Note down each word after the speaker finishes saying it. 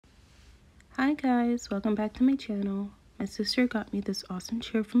Hi guys, welcome back to my channel. My sister got me this awesome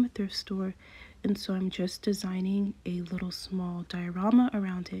chair from a thrift store, and so I'm just designing a little small diorama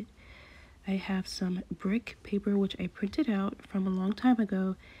around it. I have some brick paper which I printed out from a long time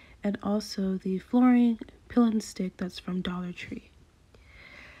ago, and also the flooring peel and stick that's from Dollar Tree.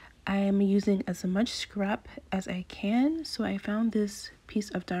 I am using as much scrap as I can, so I found this piece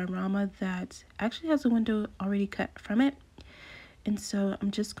of diorama that actually has a window already cut from it. And so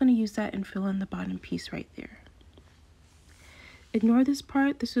I'm just going to use that and fill in the bottom piece right there. Ignore this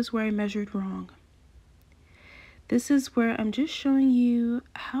part. This is where I measured wrong. This is where I'm just showing you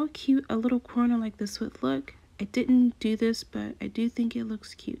how cute a little corner like this would look. I didn't do this, but I do think it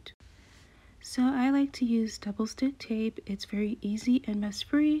looks cute. So I like to use double stick tape. It's very easy and mess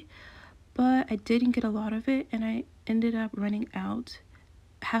free, but I didn't get a lot of it and I ended up running out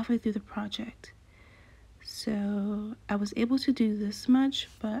halfway through the project. So I was able to do this much,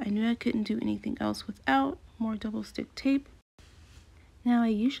 but I knew I couldn't do anything else without more double stick tape. Now I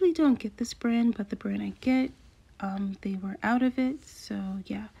usually don't get this brand, but the brand I get, they were out of it, so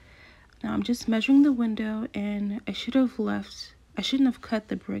yeah. Now I'm just measuring the window, and I shouldn't have cut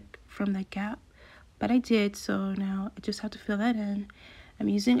the brick from the gap, but I did, so now I just have to fill that in. I'm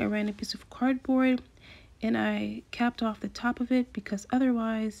using a random piece of cardboard, and I capped off the top of it because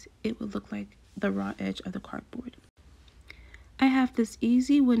otherwise it would look like the raw edge of the cardboard. I have this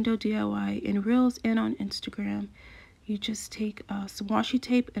easy window DIY in Reels and on Instagram. You just take some washi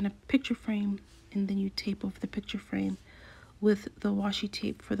tape and a picture frame, and then you tape over the picture frame with the washi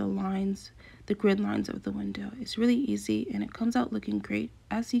tape for the lines, the grid lines of the window. It's really easy and it comes out looking great,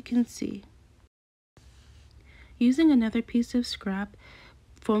 as you can see. Using another piece of scrap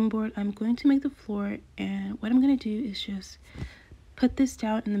foam board, I'm going to make the floor, and what I'm going to do is just put this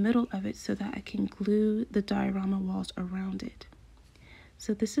down in the middle of it so that I can glue the diorama walls around it.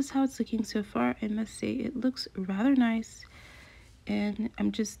 So this is how it's looking so far. I must say it looks rather nice, and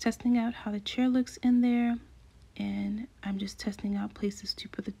I'm just testing out how the chair looks in there, and I'm just testing out places to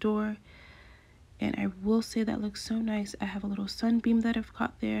put the door, and I will say that looks so nice. I have a little sunbeam that I've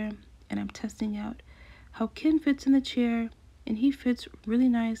caught there, and I'm testing out how Ken fits in the chair, and he fits really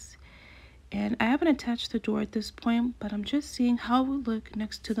nice. And I haven't attached the door at this point, but I'm just seeing how it would look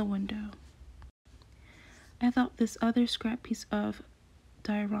next to the window. I thought this other scrap piece of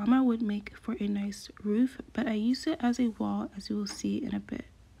diorama would make for a nice roof, but I used it as a wall, as you will see in a bit.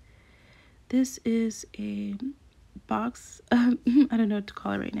 This is a box, I don't know what to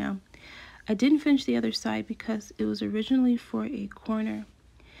call it right now. I didn't finish the other side because it was originally for a corner,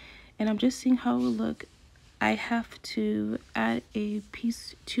 and I'm just seeing how it will look. I have to add a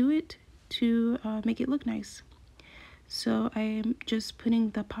piece to it to make it look nice. So I am just putting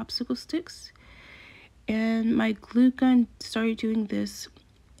the popsicle sticks, and my glue gun started doing this,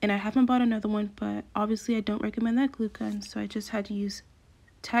 and I haven't bought another one, but obviously I don't recommend that glue gun, so I just had to use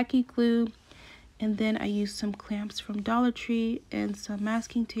tacky glue, and then I used some clamps from Dollar Tree and some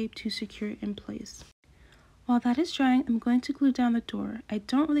masking tape to secure it in place. While that is drying, I'm going to glue down the door. I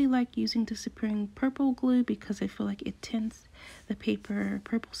don't really like using disappearing purple glue because I feel like it tints the paper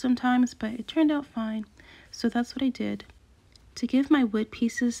purple sometimes, but it turned out fine, so that's what I did. To give my wood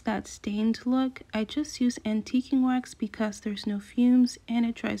pieces that stained look, I just use antiquing wax because there's no fumes and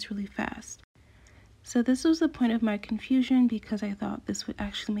it dries really fast. So this was the point of my confusion because I thought this would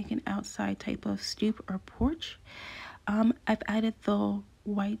actually make an outside type of stoop or porch. I've added the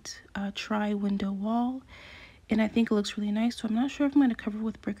white tri-window wall, and I think it looks really nice, so I'm not sure if I'm going to cover it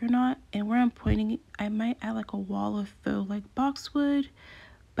with brick or not. And where I'm pointing, I might add like a wall of faux like boxwood,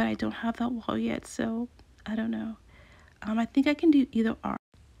 but I don't have that wall yet, so I don't know. I think I can do either or.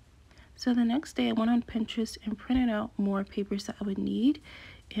 So the next day I went on Pinterest and printed out more papers that I would need,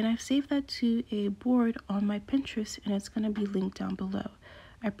 and I've saved that to a board on my Pinterest, and it's going to be linked down below.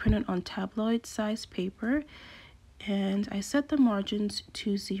 I printed on tabloid size paper, and I set the margins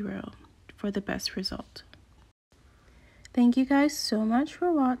to 0 for the best result. Thank you guys so much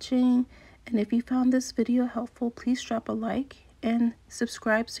for watching, and if you found this video helpful, please drop a like and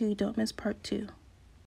subscribe so you don't miss part 2.